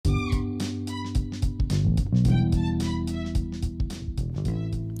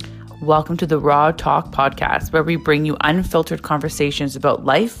Welcome to the Raw Talk podcast, where we bring you unfiltered conversations about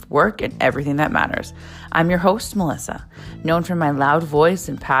life, work, and everything that matters. I'm your host, Melissa, known for my loud voice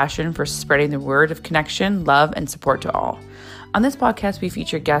and passion for spreading the word of connection, love, and support to all. On this podcast, we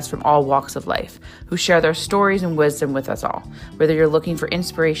feature guests from all walks of life who share their stories and wisdom with us all. Whether you're looking for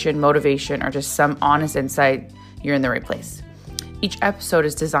inspiration, motivation, or just some honest insight, you're in the right place. Each episode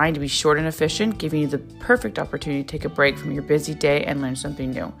is designed to be short and efficient, giving you the perfect opportunity to take a break from your busy day and learn something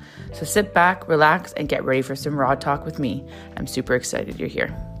new. So sit back, relax, and get ready for some Raw Talk with me. I'm super excited you're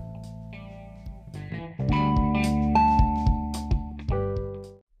here.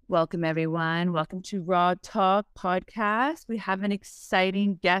 Welcome, everyone. Welcome to Raw Talk podcast. We have an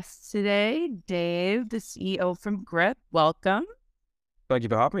exciting guest today, Dave, the CEO from Grip. Welcome. Thank you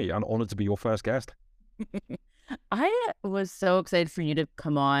for having me. I'm honored to be your first guest. I was so excited for you to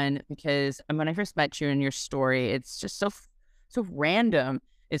come on because when I first met you and your story, it's just so random.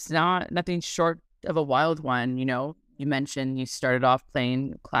 It's nothing short of a wild one. You know, you mentioned you started off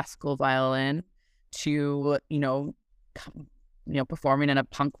playing classical violin to, performing in a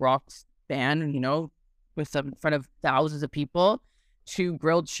punk rock band, with in front of thousands of people, to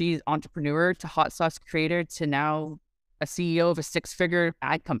grilled cheese entrepreneur, to hot sauce creator, to now a CEO of a 6-figure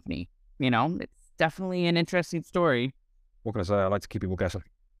ad company. It's definitely an interesting story. What can I say? I like to keep people guessing.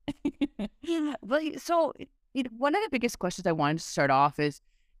 Well, so one of the biggest questions I wanted to start off is,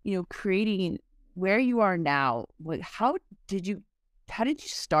 creating where you are now. Like, how did you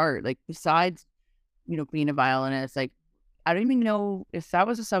start? Like, besides, being a violinist, like, I don't even know if I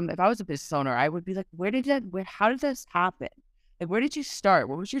was a business owner, I would be like, how did this happen? Like, where did you start?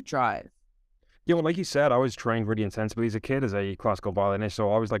 What was your drive? Yeah, well, like you said, I was trained really intensively as a kid as a classical violinist.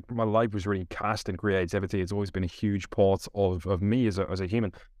 So I was like, my life was really cast in creativity. It's always been a huge part of me as a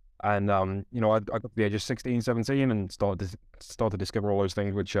human. And, I got to the age of 16, 17 and started to discover all those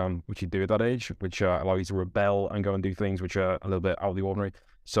things which you do at that age, which allow you to rebel and go and do things which are a little bit out of the ordinary.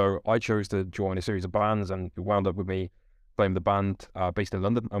 So I chose to join a series of bands, and it wound up with me playing the band based in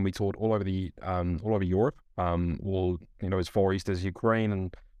London, and we toured all over Europe, as far east as Ukraine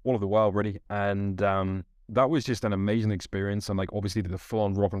and all of the world, really. And that was just an amazing experience, and like obviously the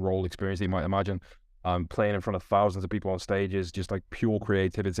full-on rock and roll experience that you might imagine, playing in front of thousands of people on stages, just like pure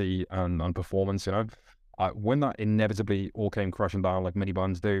creativity and performance. When that inevitably all came crashing down, like many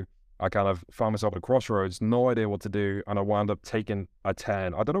bands do, I kind of found myself at a crossroads, no idea what to do, and I wound up taking a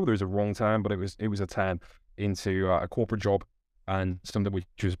turn. I don't know whether it was a wrong turn, but it was a turn into a corporate job, and something which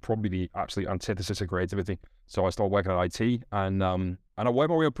was probably the absolute antithesis of creativity. So I started working at IT, and I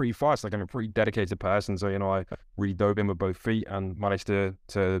worked my way up pretty fast. Like, I'm a pretty dedicated person, so I really dove in with both feet and managed to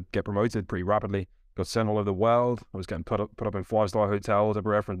get promoted pretty rapidly. Got sent all over the world. I was getting put up in 5-star hotels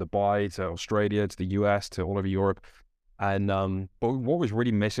everywhere, from Dubai to Australia to the US to all over Europe. And but what was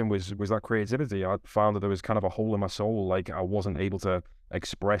really missing was that creativity. I found that there was kind of a hole in my soul. Like, I wasn't able to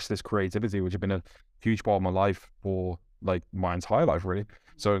express this creativity, which had been a huge part of my life for like my entire life, really.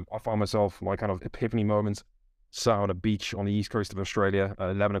 So I found myself, like, kind of epiphany moments, sat on a beach on the east coast of Australia at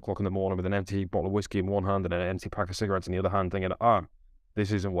 11 o'clock in the morning with an empty bottle of whiskey in one hand and an empty pack of cigarettes in the other hand, thinking,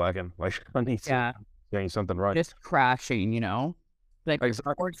 this isn't working. Like, I need to change something, right? Just crashing, like,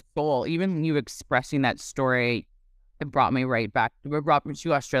 exactly. Soul. Even you expressing that story, it brought me right back. It brought me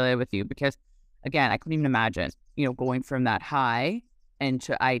to Australia with you, because again, I couldn't even imagine, going from that high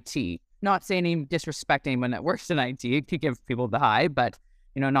into IT. Not saying any disrespect anyone that works in IT to give people the high, but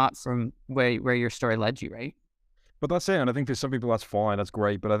not from where your story led you, right? But that's it. And I think for some people that's fine, that's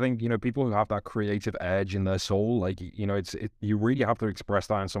great. But I think, people who have that creative edge in their soul, like, you really have to express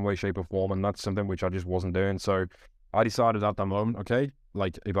that in some way, shape or form. And that's something which I just wasn't doing. So I decided at that moment, okay,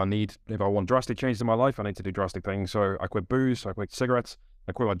 like, if I want drastic changes in my life, I need to do drastic things. So I quit booze, I quit cigarettes,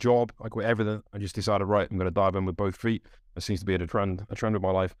 I quit my job, I quit everything. I just decided, right, I'm going to dive in with both feet. It seems to be a trend with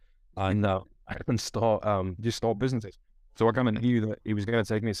my life. And start businesses. So I kind of knew that it was going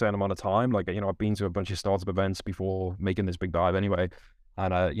to take me a certain amount of time. Like, I've been to a bunch of startup events before making this big dive anyway.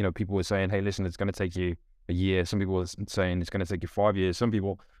 And, people were saying, hey, listen, it's going to take you a year. Some people were saying it's going to take you 5 years. Some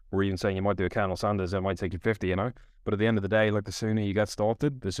people were even saying you might do a Colonel Sanders, it might take you 50, But at the end of the day, like, the sooner you get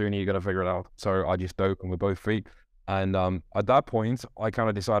started, the sooner you're going to figure it out. So I just dove in with both feet. And at that point, I kind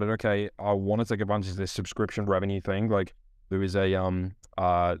of decided, okay, I want to take advantage of this subscription revenue thing. Like, there was a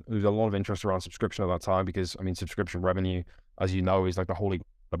lot of interest around subscription at that time, because subscription revenue, as you know, is like the holy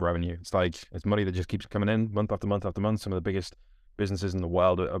of revenue. It's like, it's money that just keeps coming in month after month after month. Some of the biggest businesses in the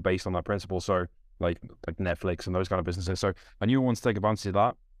world are based on that principle. So like Netflix and those kind of businesses. So I knew I wanted to take advantage of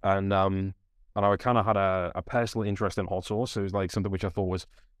that, and I kind of had a personal interest in hot sauce. So it was like something which I thought was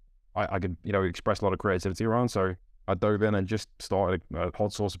I could express a lot of creativity around. So I dove in and just started a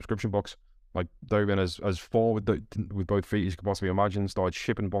hot sauce subscription box. Like dove in as far with both feet as you could possibly imagine. Started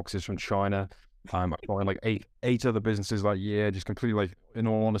shipping boxes from China. I found like eight other businesses that year. Just completely, like, in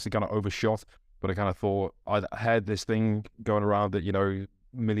all honesty, kind of overshot. But I kind of thought I had this thing going around that,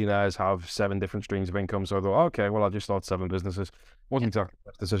 millionaires have 7 different streams of income. So I thought, okay, well, I'll just start 7 businesses. Wasn't exactly the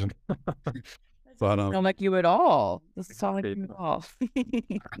best decision. But sound like you at all. Doesn't sound like you at all.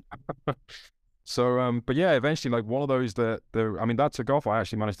 So, but yeah, eventually, like, one of those that took off. I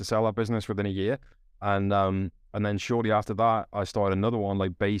actually managed to sell that business within a year, and then shortly after that, I started another one,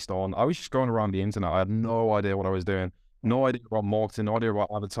 like, based on, I was just going around the internet. I had no idea what I was doing, no idea about marketing, no idea about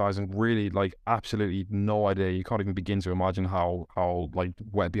advertising, really, like, absolutely no idea. You can't even begin to imagine how like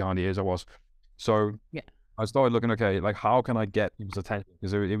wet behind the ears I was. So yeah, I started looking, okay, like, how can I get people's attention?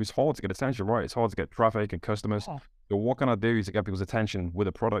 Because it was hard to get attention, right? It's hard to get traffic and customers. yeah. So what can I do to get people's attention with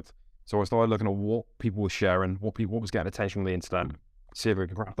a product? So I started looking at what people were sharing, what was getting attention on the internet, see if we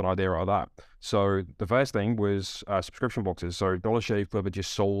could craft an idea out of that. So the first thing was subscription boxes. So Dollar Shave Club had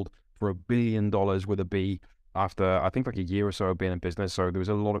just sold for $1 billion with a B after, I think, like a year or so of being in business. So there was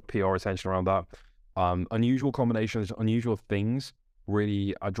a lot of PR attention around that. Unusual combinations, unusual things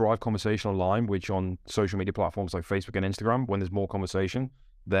really drive conversation online, which on social media platforms like Facebook and Instagram, when there's more conversation,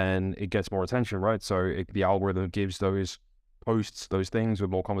 then it gets more attention, right? So the algorithm gives those posts, those things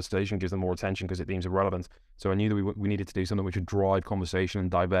with more conversation, gives them more attention because it deems it relevant. So I knew that we needed to do something which would drive conversation and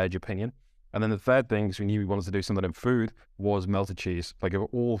diverge opinion. And then the third thing, because we knew we wanted to do something in food, was melted cheese. Like, of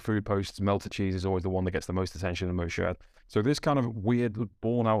all food posts, melted cheese is always the one that gets the most attention and most shared. So this kind of weird,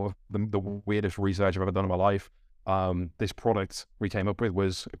 born out of the weirdest research I've ever done in my life, this product we came up with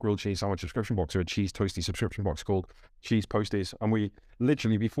was a grilled cheese sandwich subscription box, or a cheese toasty subscription box called Cheese Posties. And we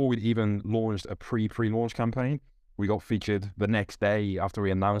literally, before we'd even launched a pre-launch campaign, we got featured the next day after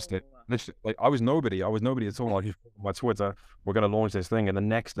we announced it. Literally, like, I was nobody at all. I just on my Twitter, we're going to launch this thing, and the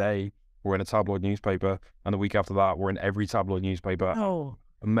next day we're in a tabloid newspaper, and the week after that we're in every tabloid newspaper,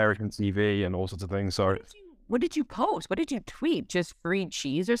 American TV, and all sorts of things. So what did you post? What did you tweet? Just free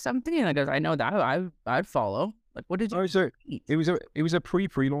cheese or something? Like, I know that I'd follow. Like, what did you tweet? It was a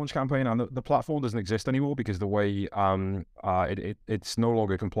pre-launch campaign, and the platform doesn't exist anymore because the way it's no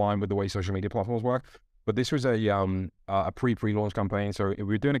longer compliant with the way social media platforms work. But this was a pre-launch campaign. So we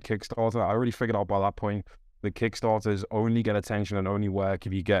were doing a Kickstarter. I already figured out by that point the Kickstarters only get attention and only work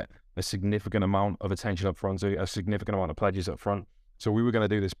if you get a significant amount of attention up front, so a significant amount of pledges up front. So we were going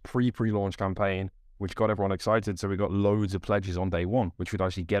to do this pre-launch campaign, which got everyone excited. So we got loads of pledges on day one, which would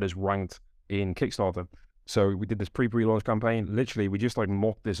actually get us ranked in Kickstarter. So we did this pre-launch campaign. Literally, we just, like,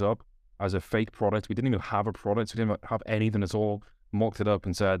 mocked this up as a fake product. We didn't even have a product. We didn't have anything at all. Mocked it up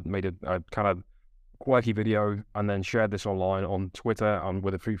and made a kind of quirky video, and then shared this online on Twitter and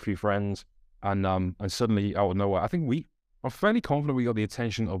with a few friends. And suddenly, out of nowhere, I'm fairly confident we got the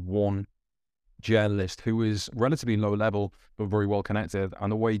attention of one journalist who is relatively low level but very well connected.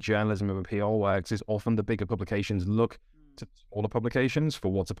 And the way journalism and PR works is often the bigger publications look to smaller publications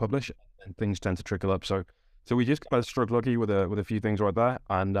for what to publish, and things tend to trickle up. So we just kind of struck lucky with a few things right there,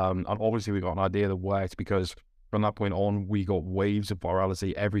 and obviously we got an idea that worked, because from that point on we got waves of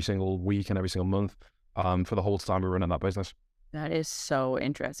virality every single week and every single month for the whole time we were running that business. That is so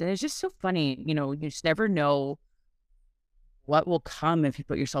interesting. It's just so funny. You just never know what will come if you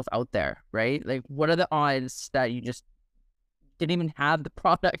put yourself out there, right? Like, what are the odds that you just didn't even have the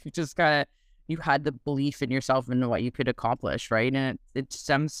product? You just you had the belief in yourself and what you could accomplish, right? And it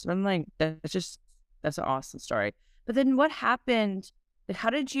stems from, like, that's an awesome story. But then what happened? How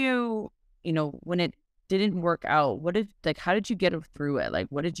did you, when it didn't work out, how did you get through it? Like,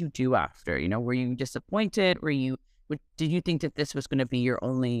 what did you do after? Were you disappointed? Did you think that this was going to be your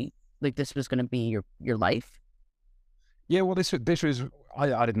only, like, this was going to be your life? Yeah, well, this was,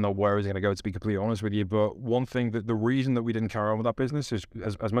 I didn't know where I was going to go, to be completely honest with you. But one thing, that the reason that we didn't carry on with that business is,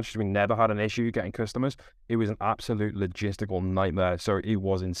 as much as we never had an issue getting customers, it was an absolute logistical nightmare. So it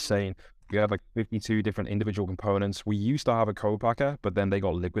was insane. We had like 52 different individual components. We used to have a co-packer, but then they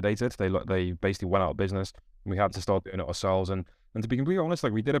got liquidated. They basically went out of business, and we had to start doing it ourselves. And to be completely honest,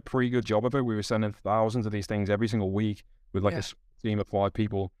 like, we did a pretty good job of it. We were sending thousands of these things every single week with like a team of 5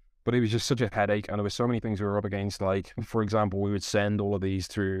 people. But it was just such a headache, and there were so many things we were up against. Like, for example, we would send all of these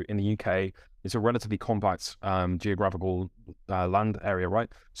through, in the UK, it's a relatively compact geographical land area, right?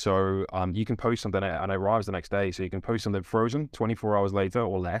 So you can post something and it arrives the next day. So you can post something frozen 24 hours later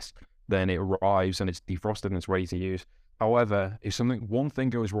or less, then it arrives and it's defrosted and it's ready to use. However, if one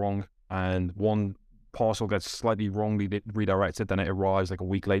thing goes wrong and one parcel gets slightly wrongly redirected, then it arrives like a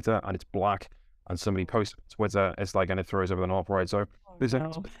week later and it's black, and somebody posts on Twitter, it's like, and it throws everything off, right? So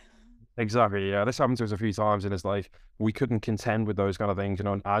Exactly. Yeah, this happened to us a few times, and it's like we couldn't contend with those kind of things.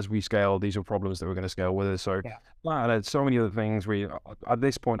 And as we scale, these are problems that we're going to scale with us. So, Yeah. and there's so many other things. At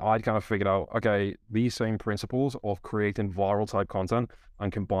this point, I'd kind of figured out, okay, these same principles of creating viral type content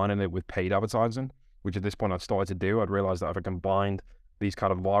and combining it with paid advertising, which at this point I'd started to do. I'd realized that if I combined these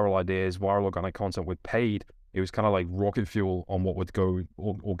kind of viral ideas, viral organic content with paid, it was kind of like rocket fuel on what would go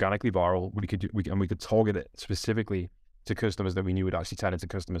organically viral. We could target it specifically to customers that we knew would actually turn into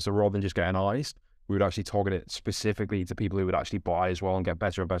customers. So rather than just getting eyes, we would actually target it specifically to people who would actually buy as well and get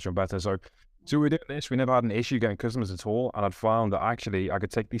better and better and better. So we were doing this. We never had an issue getting customers at all. And I'd found that actually I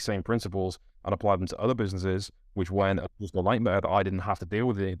could take these same principles and apply them to other businesses, which went just a nightmare that I didn't have to deal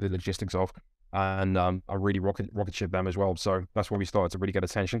with the logistics of. And I really rocket shipped them as well. So that's where we started to really get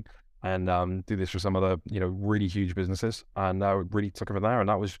attention and do this for some other, really huge businesses. And it really took it from there. And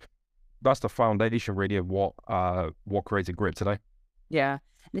that's the foundation really of what created Grip today. Yeah.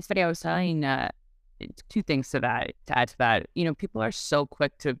 And it's funny, I was telling two things to add to that. People are so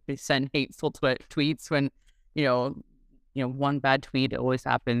quick to send hateful tweets when, one bad tweet always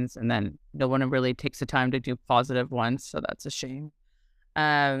happens, and then no one really takes the time to do positive ones. So that's a shame.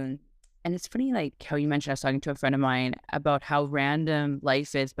 And it's funny, like how you mentioned, I was talking to a friend of mine about how random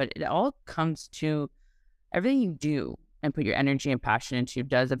life is, but it all comes to everything you do and put your energy and passion into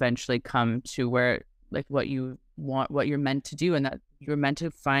does eventually come to where, like, what you want, what you're meant to do, and that you're meant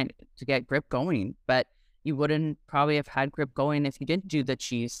to get Grip going. But you wouldn't probably have had Grip going if you didn't do the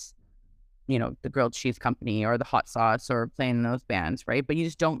cheese, the grilled cheese company or the hot sauce or playing in those bands, right? But you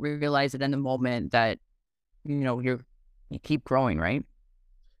just don't realize it in the moment that, you keep growing, right?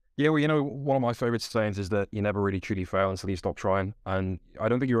 Yeah, well, one of my favorite sayings is that you never really truly fail until you stop trying. And I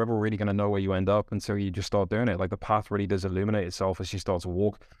don't think you're ever really going to know where you end up until you just start doing it. Like the path really does illuminate itself as you start to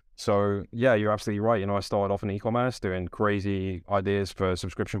walk. So yeah, you're absolutely right. I started off in e-commerce doing crazy ideas for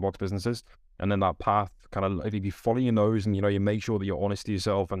subscription box businesses. And then that path kind of, if you follow your nose and, you make sure that you're honest to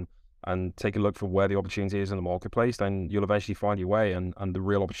yourself and take a look for where the opportunity is in the marketplace, then you'll eventually find your way and the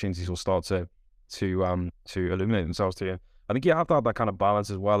real opportunities will start to illuminate themselves to you. I think you have to have that kind of balance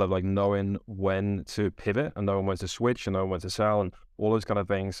as well of like knowing when to pivot and knowing when to switch and knowing when to sell and all those kind of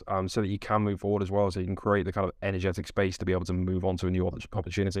things, so that you can move forward as well, so you can create the kind of energetic space to be able to move on to a new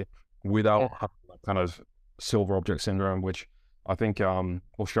opportunity without having that kind of silver object syndrome, which I think, or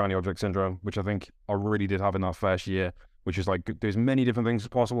shiny object syndrome, which I think I really did have in that first year, which is like there's many different things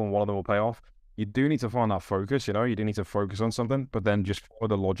possible and one of them will pay off. You do need to find that focus, you do need to focus on something, but then just follow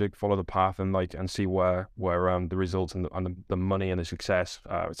the logic, follow the path, and see where the results and the money and the success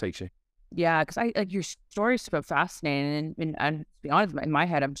takes you. Yeah, because your story is so fascinating, and to be honest, in my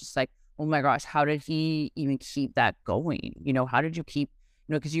head, I'm just like, oh my gosh, how did he even keep that going? How did you keep,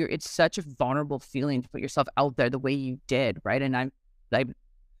 because it's such a vulnerable feeling to put yourself out there the way you did, right? And I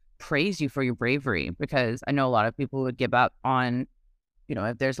praise you for your bravery, because I know a lot of people would give up on,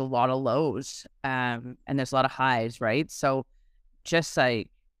 if there's a lot of lows, and there's a lot of highs, right? So just like,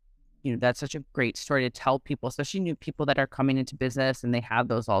 that's such a great story to tell people, especially new people that are coming into business and they have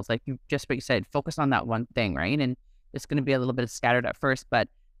those lulls. Like what you said, focus on that one thing, right? And it's going to be a little bit scattered at first, but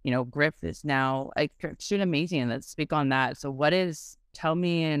Grip is now it's doing amazing. And let's speak on that. So tell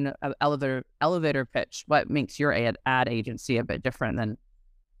me in an elevator pitch, what makes your ad agency a bit different than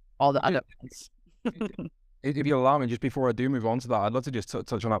all the other ones? If you allow me, just before I do move on to that, I'd love to just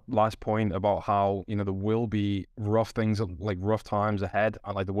touch on that last point about how, there will be rough things, like rough times ahead,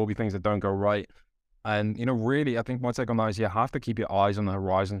 and like there will be things that don't go right. And, really, I think my take on that is you have to keep your eyes on the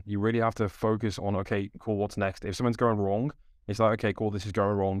horizon. You really have to focus on, okay, cool, what's next? If something's going wrong, it's like, okay, cool, this is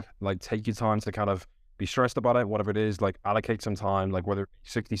going wrong. Like, take your time to kind of be stressed about it, whatever it is, like allocate some time, like whether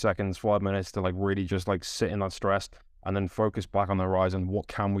 60 seconds, 5 minutes to like really just like sit in that stress and then focus back on the horizon. What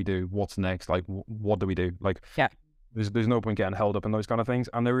can we do? What's next? Like, what do we do? Like, yeah, there's no point getting held up in those kind of things.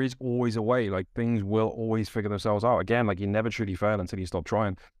 And there is always a way. Like, things will always figure themselves out. Again, like, you never truly fail until you stop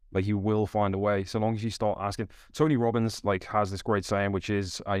trying. Like, you will find a way so long as you start asking. Tony Robbins like has this great saying, which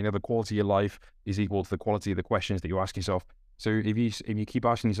is, the quality of your life is equal to the quality of the questions that you ask yourself. So if you keep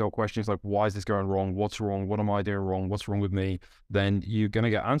asking yourself questions like, why is this going wrong? What's wrong? What am I doing wrong? What's wrong with me? Then you're going to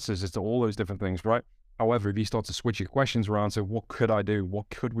get answers as to all those different things, right? However, if you start to switch your questions around, so what could I do? What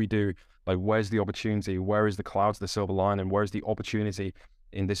could we do? Like, where's the opportunity? Where is the clouds, the silver lining? Where's the opportunity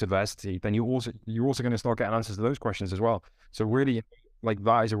in this adversity? Then you're also going to start getting answers to those questions as well. So really, like,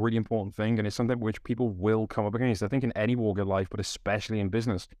 that is a really important thing, and it's something which people will come up against. I think in any walk of life, but especially in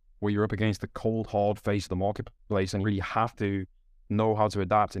business, where you're up against the cold, hard face of the marketplace, and really have to know how to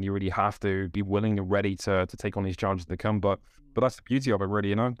adapt, and you really have to be willing and ready to take on these challenges that come. But that's the beauty of it,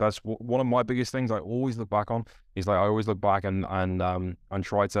 really. That's one of my biggest things I always look back on, is like I always look back and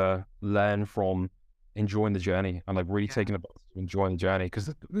try to learn from enjoying the journey, and like really taking about enjoying the journey,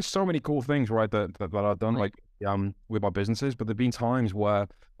 because there's so many cool things, right, that I've done, like with my businesses, but there've been times where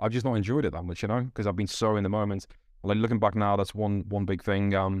I've just not enjoyed it that much, because I've been so in the moment. Like looking back now, that's one big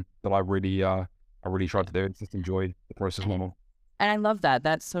thing that I really tried to do, just enjoy the process more. And I love that.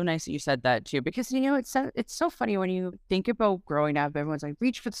 That's so nice that you said that too, because it's so funny when you think about growing up. Everyone's like,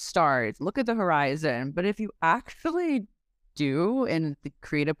 reach for the stars, look at the horizon. But if you actually do and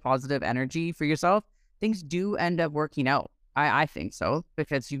create a positive energy for yourself, things do end up working out. I think so,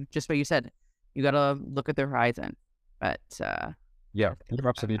 because you just what you said, you gotta look at the horizon. But yeah, you're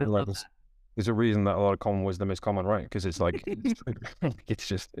absolutely right. There's a reason that a lot of common wisdom is common, right? Because it's like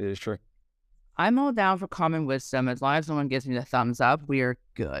it is true. I'm all down for common wisdom as long as someone gives me the thumbs up. We are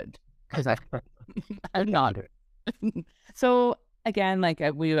good, because I'm not. So again, like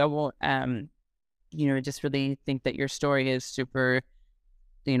I will just really think that your story is super,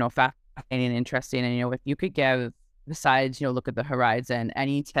 fascinating and interesting. And if you could give, besides look at the horizon,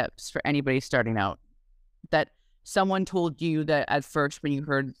 any tips for anybody starting out that someone told you that at first when you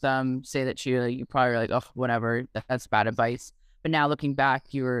heard them say that to you, you probably were like, oh, whatever, that's bad advice. But now looking back,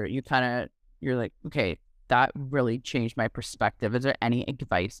 you're like, okay, that really changed my perspective. Is there any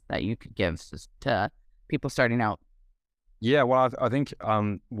advice that you could give to people starting out? Yeah, well, I think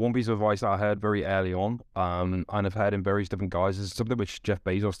one piece of advice I heard very early on, and I've heard in various different guises, is something which Jeff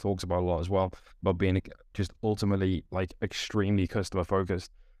Bezos talks about a lot as well, about being just ultimately like extremely customer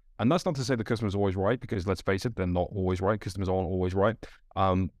focused. And that's not to say the customer's always right, because let's face it, they're not always right. Customers aren't always right.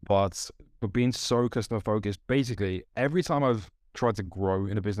 But being so customer focused, basically, every time I've tried to grow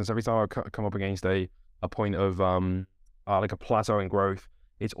in a business, every time I come up against a point of like a plateau in growth,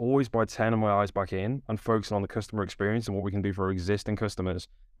 it's always by turning my eyes back in and focusing on the customer experience and what we can do for existing customers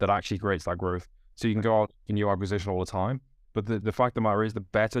that actually creates that growth. So you can go out in your acquisition all the time, but the fact of the matter is, the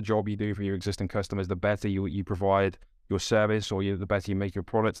better job you do for your existing customers, the better you provide your service, or the better you make your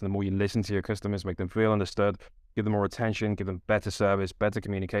products, and the more you listen to your customers, make them feel understood, give them more attention, give them better service, better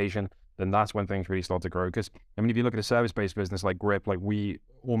communication, then that's when things really start to grow. Because if you look at a service-based business like Grip, like we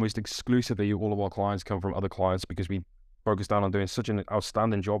almost exclusively, all of our clients come from other clients, because we focus down on doing such an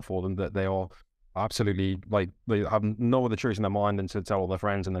outstanding job for them that they are absolutely, like, they have no other choice in their mind than to tell all their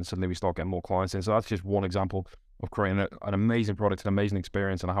friends, and then suddenly we start getting more clients in. So that's just one example of creating an amazing product, an amazing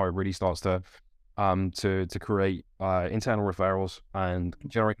experience, and how it really starts to create internal referrals and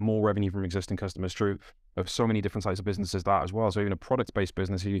generate more revenue from existing customers through of so many different types of businesses that as well. So even a product-based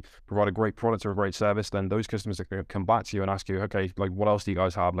business, you provide a great product or a great service, then those customers are going to come back to you and ask you, okay, like, what else do you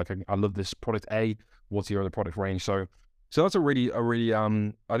guys have? Like, I love this product A, what's your other product range? So that's a really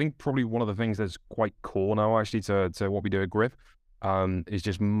I think probably one of the things that's quite core now actually to what we do at Grip, is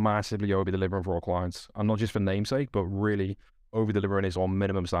just massively over delivering for our clients, and not just for namesake, but really over delivering is our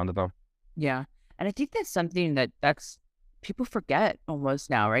minimum standard now. Yeah. And I think that's something that's people forget almost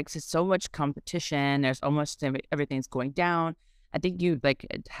now, right? Because it's so much competition. There's almost everything's going down. I think you like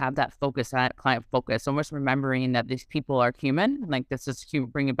have that focus, that client focus, almost remembering that these people are human. Like this is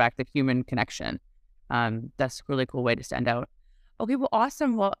bringing back the human connection. That's a really cool way to stand out. Okay, well,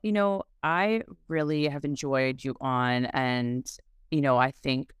 awesome. Well, I really have enjoyed you on, and I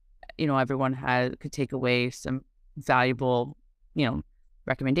think everyone could take away some valuable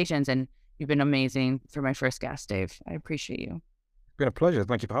recommendations, and you've been amazing for my first guest, Dave. I appreciate you. It's been a pleasure.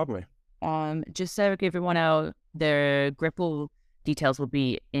 Thank you for having me. Just so give everyone out, the Gripple details will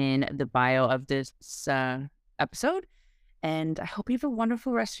be in the bio of this episode. And I hope you have a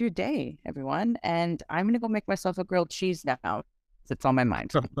wonderful rest of your day, everyone. And I'm going to go make myself a grilled cheese now, because it's on my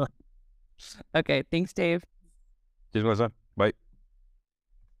mind. Okay, thanks, Dave. Cheers, Melissa. Bye.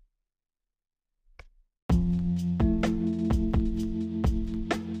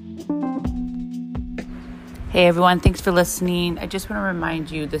 Hey everyone, thanks for listening. I just want to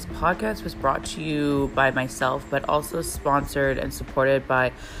remind you this podcast was brought to you by myself, but also sponsored and supported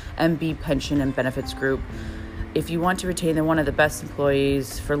by MB Pension and Benefits Group. If you want to retain one of the best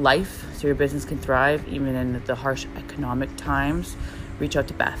employees for life so your business can thrive even in the harsh economic times, reach out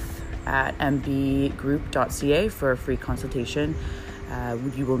to Beth at mbgroup.ca for a free consultation.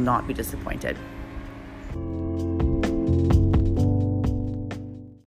 You will not be disappointed.